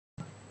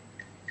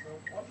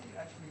what do you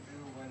actually do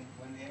when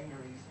the anger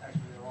is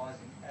actually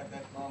arising at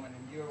that moment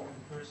and you're with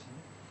the person?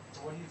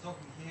 So what you're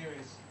talking here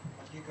is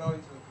like you go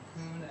into a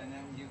cocoon and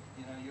then you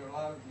you're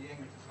allowed the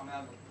anger to come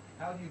out. But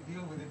how do you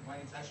deal with it when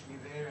it's actually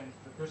there and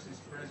the person is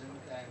present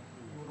and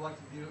you would like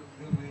to deal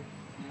with it,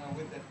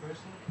 with that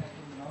person in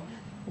the moment?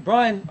 Well,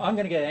 Brian, I'm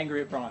going to get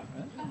angry at Brian.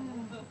 Right?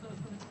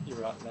 You're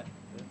right, mate.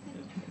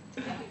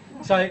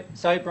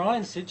 So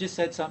Brian just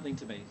said something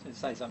to me.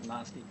 Say something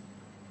nasty.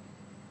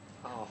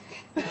 Oh.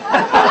 You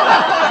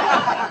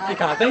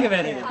can't think of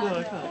anything.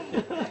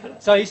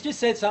 So he's just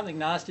said something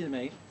nasty to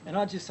me, and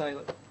I just say,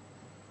 look,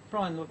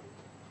 Brian, look,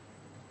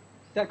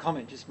 that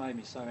comment just made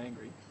me so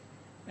angry,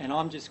 and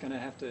I'm just going to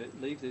have to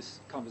leave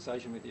this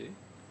conversation with you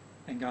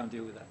and go and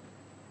deal with that.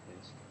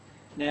 Yes.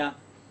 Now,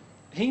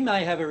 he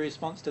may have a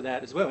response to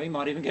that as well. He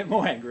might even get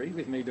more angry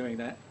with me doing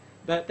that,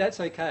 but that's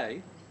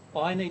okay.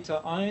 I need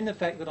to own the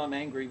fact that I'm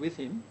angry with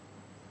him.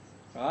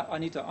 Right? I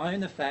need to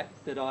own the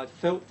fact that I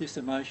felt this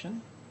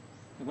emotion.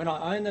 And when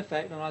I own the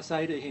fact and I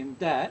say to him,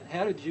 Dad,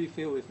 how did you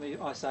feel with me?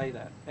 I say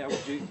that. How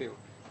would you feel?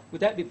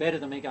 Would that be better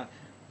than me going,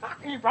 fuck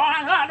you,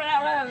 Brian,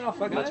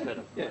 off I go? Much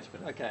better. Yeah. Much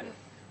better. Okay.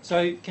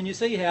 So can you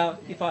see how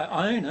if I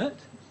own it,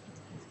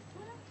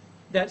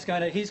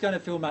 he's going to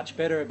feel much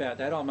better about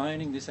that. I'm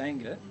owning this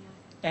anger.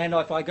 And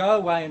if I go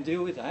away and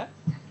deal with that,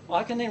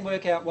 I can then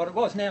work out what it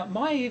was. Now, it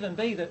might even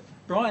be that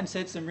Brian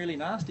said some really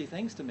nasty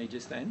things to me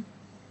just then.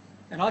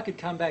 And I could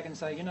come back and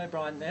say,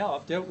 Brian, now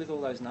I've dealt with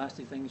all those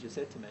nasty things you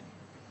said to me.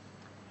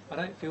 I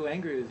don't feel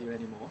angry with you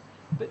anymore.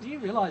 But do you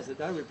realise that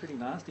they were pretty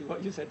nasty,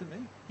 what you said to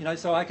me?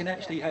 So I can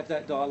actually have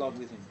that dialogue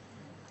with him.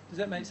 Does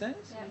that make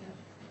sense? Yeah.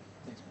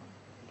 Thanks,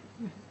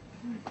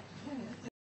 Brian.